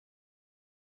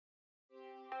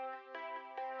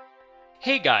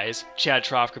Hey guys, Chad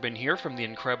Trofkerman here from the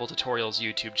Incredible Tutorials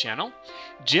YouTube channel.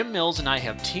 Jim Mills and I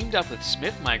have teamed up with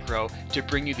Smith Micro to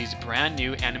bring you these brand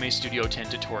new Anime Studio 10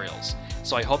 tutorials.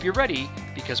 So I hope you're ready,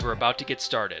 because we're about to get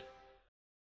started.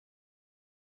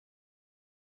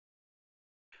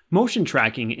 Motion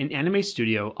tracking in Anime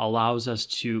Studio allows us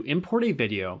to import a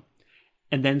video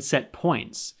and then set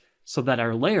points so that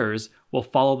our layers will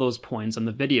follow those points on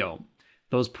the video.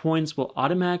 Those points will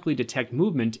automatically detect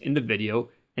movement in the video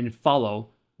and follow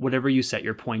whatever you set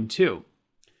your point to.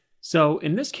 So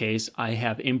in this case, I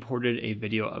have imported a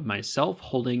video of myself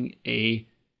holding a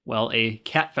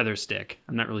cat feather stick.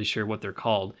 I'm not really sure what they're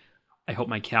called. I hope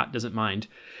my cat doesn't mind.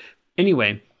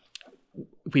 Anyway,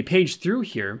 if we page through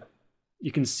here,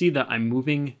 you can see that I'm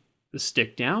moving the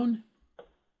stick down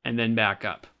and then back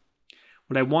up.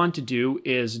 What I want to do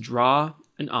is draw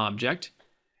an object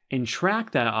and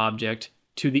track that object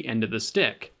to the end of the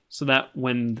stick, so that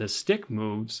when the stick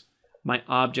moves, my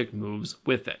object moves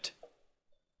with it.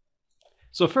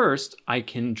 So first, I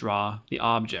can draw the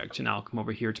object, and I'll come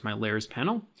over here to my layers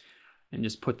panel and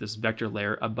just put this vector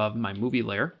layer above my movie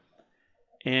layer.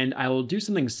 And I will do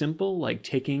something simple like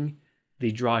taking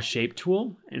the draw shape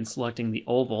tool and selecting the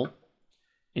oval.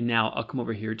 And now I'll come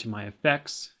over here to my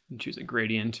effects and choose a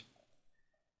gradient.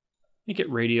 Make it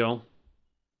radial,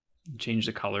 change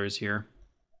the colors here,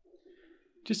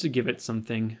 just to give it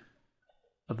something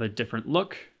of a different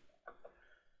look.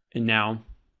 And now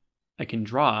I can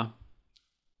draw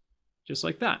just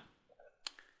like that.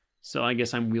 So I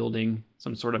guess I'm wielding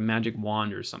some sort of magic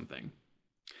wand or something.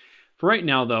 For right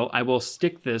now though, I will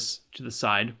stick this to the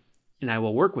side and I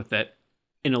will work with it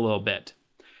in a little bit.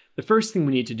 The first thing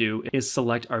we need to do is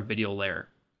select our video layer.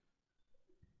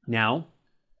 Now,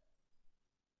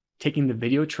 taking the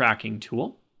video tracking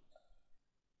tool,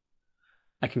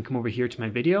 I can come over here to my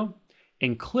video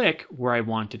and click where I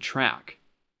want to track.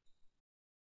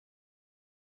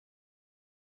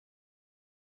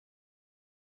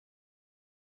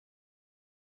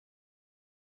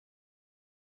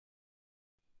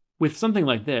 With something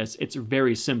like this, it's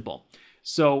very simple.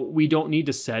 So we don't need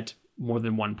to set more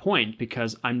than one point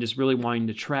because I'm just really wanting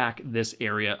to track this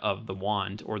area of the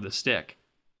wand or the stick.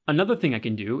 Another thing I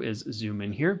can do is zoom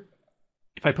in here.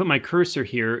 If I put my cursor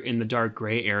here in the dark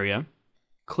gray area,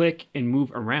 click and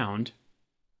move around,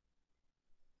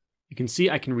 you can see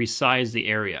I can resize the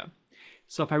area.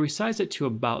 So if I resize it to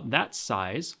about that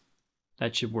size,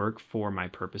 that should work for my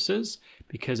purposes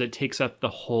because it takes up the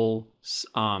whole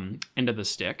end of the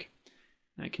stick.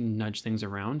 I can nudge things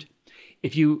around.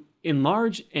 If you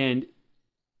enlarge and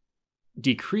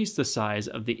decrease the size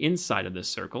of the inside of this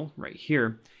circle right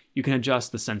here, you can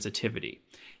adjust the sensitivity.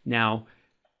 Now,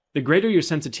 the greater your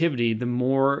sensitivity, the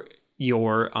more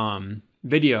your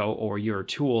video or your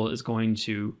tool is going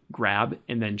to grab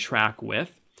and then track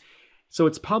with. So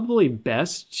it's probably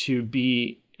best to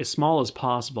be as small as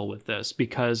possible with this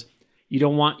because you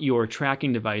don't want your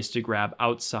tracking device to grab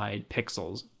outside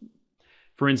pixels.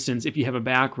 For instance, if you have a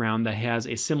background that has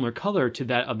a similar color to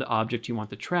that of the object you want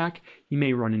to track, you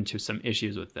may run into some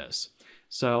issues with this.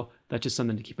 So that's just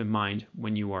something to keep in mind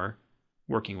when you are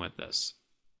working with this.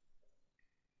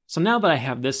 So now that I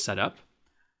have this set up,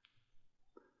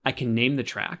 I can name the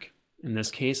track. In this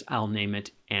case, I'll name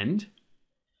it End.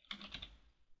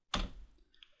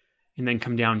 And then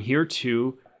come down here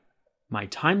to my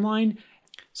timeline.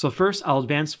 So first, I'll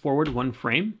advance forward one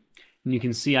frame. And you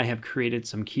can see I have created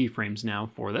some keyframes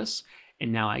now for this.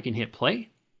 And now I can hit play.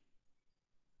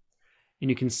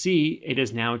 And you can see it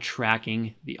is now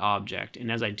tracking the object.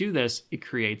 And as I do this, it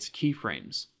creates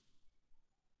keyframes.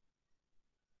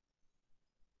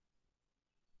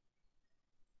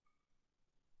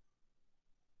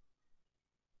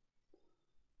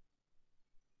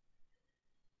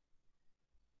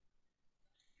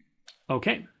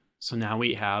 Okay, so now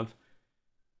we have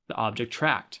the object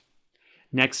tracked.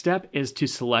 Next step is to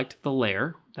select the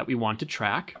layer that we want to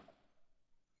track.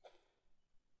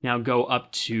 Now go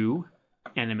up to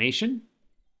Animation,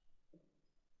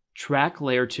 Track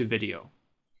Layer to Video.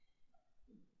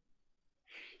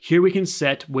 Here we can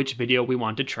set which video we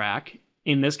want to track.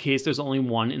 In this case, there's only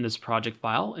one in this project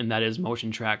file, and that is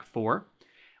Motion Track 4.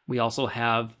 We also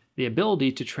have the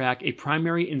ability to track a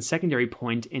primary and secondary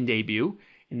point in debut.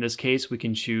 In this case, we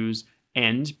can choose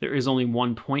End. There is only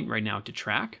one point right now to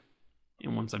track.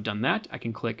 And once I've done that, I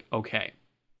can click OK.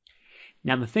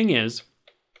 Now the thing is,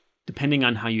 depending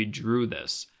on how you drew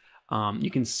this, you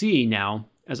can see now,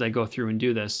 as I go through and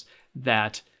do this,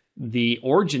 that the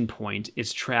origin point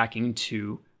is tracking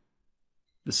to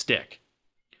the stick.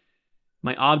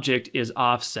 My object is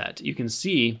offset. You can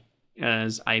see,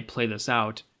 as I play this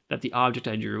out, that the object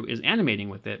I drew is animating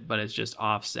with it, but it's just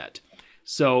offset.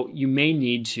 So you may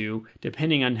need to,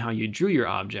 depending on how you drew your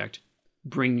object,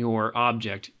 bring your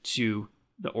object to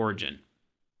the origin.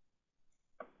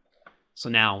 So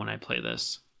now when I play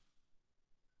this,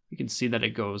 you can see that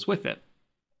it goes with it.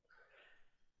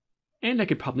 And I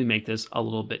could probably make this a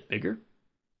little bit bigger.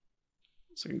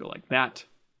 So I can go like that.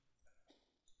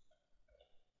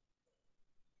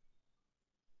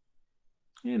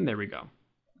 And there we go.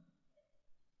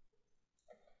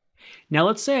 Now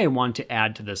let's say I want to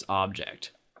add to this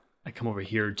object. I come over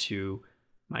here to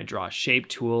my Draw Shape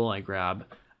tool, I grab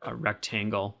a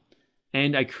rectangle,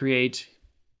 and I create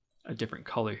a different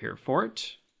color here for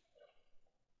it.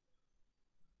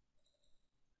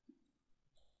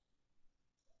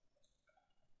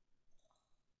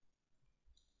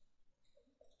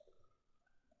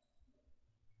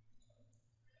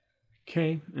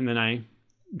 Okay, and then I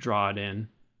draw it in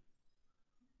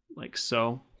like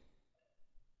so,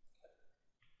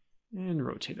 and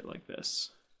rotate it like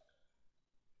this.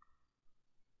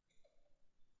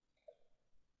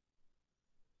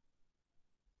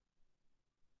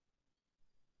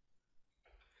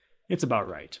 It's about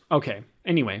right. Okay,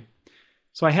 anyway,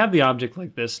 so I have the object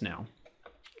like this now,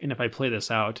 and if I play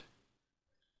this out,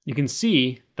 you can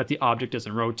see that the object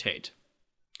doesn't rotate.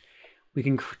 We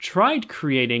can try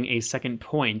creating a second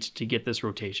point to get this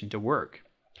rotation to work.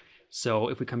 So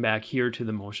if we come back here to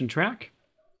the motion track,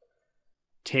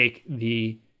 take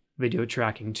the video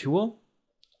tracking tool,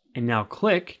 and now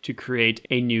click to create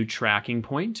a new tracking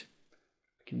point.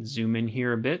 I can zoom in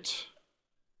here a bit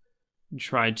and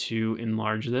try to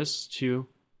enlarge this to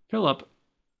fill up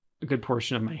a good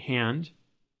portion of my hand.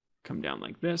 Come down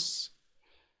like this.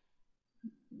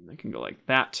 I can go like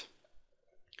that.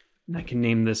 And I can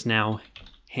name this now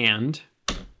hand.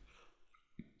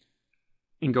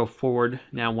 And go forward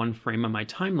now one frame on my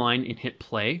timeline and hit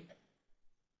play.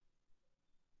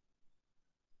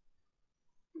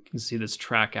 You can see this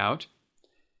track out.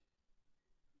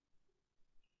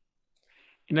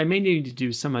 And I may need to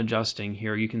do some adjusting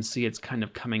here. You can see it's kind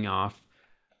of coming off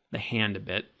the hand a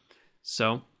bit.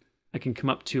 So I can come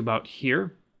up to about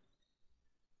here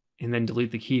and then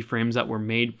delete the keyframes that were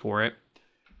made for it.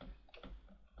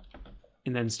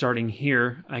 And then starting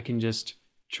here, I can just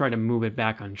try to move it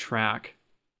back on track,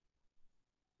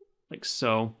 like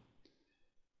so.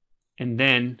 And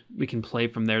then we can play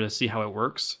from there to see how it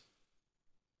works.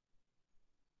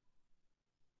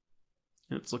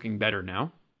 And it's looking better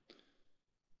now.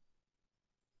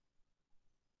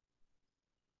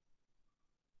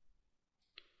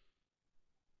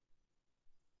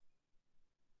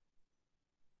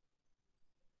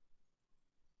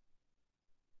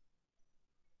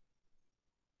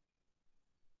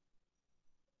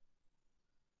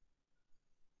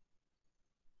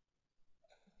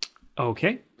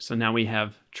 Okay, so now we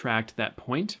have tracked that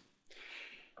point.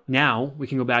 Now we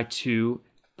can go back to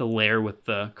the layer with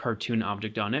the cartoon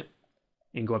object on it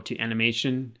and go up to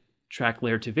Animation, Track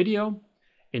Layer to Video,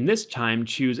 and this time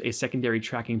choose a secondary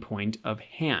tracking point of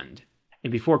hand.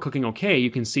 And before clicking OK,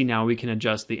 you can see now we can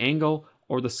adjust the angle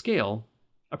or the scale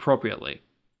appropriately.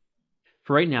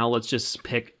 For right now, let's just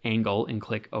pick angle and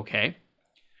click OK.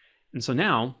 And so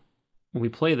now, when we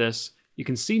play this, you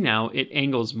can see now it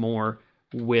angles more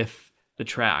with the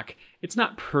track. It's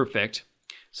not perfect,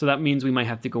 so that means we might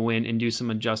have to go in and do some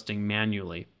adjusting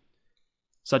manually,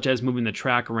 such as moving the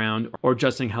track around or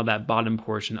adjusting how that bottom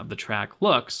portion of the track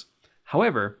looks.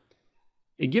 However,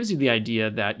 it gives you the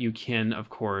idea that you can, of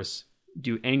course,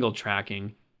 do angle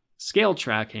tracking, scale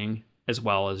tracking, as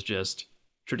well as just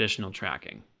traditional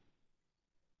tracking.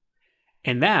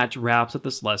 And that wraps up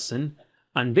this lesson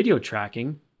on video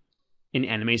tracking in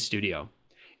Anime Studio.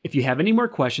 If you have any more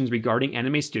questions regarding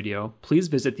Anime Studio, please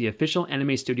visit the official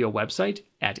Anime Studio website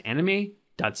at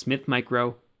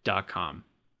anime.smithmicro.com.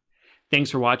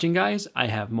 Thanks for watching, guys. I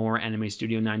have more Anime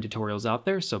Studio 9 tutorials out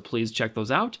there, so please check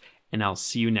those out, and I'll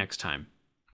see you next time.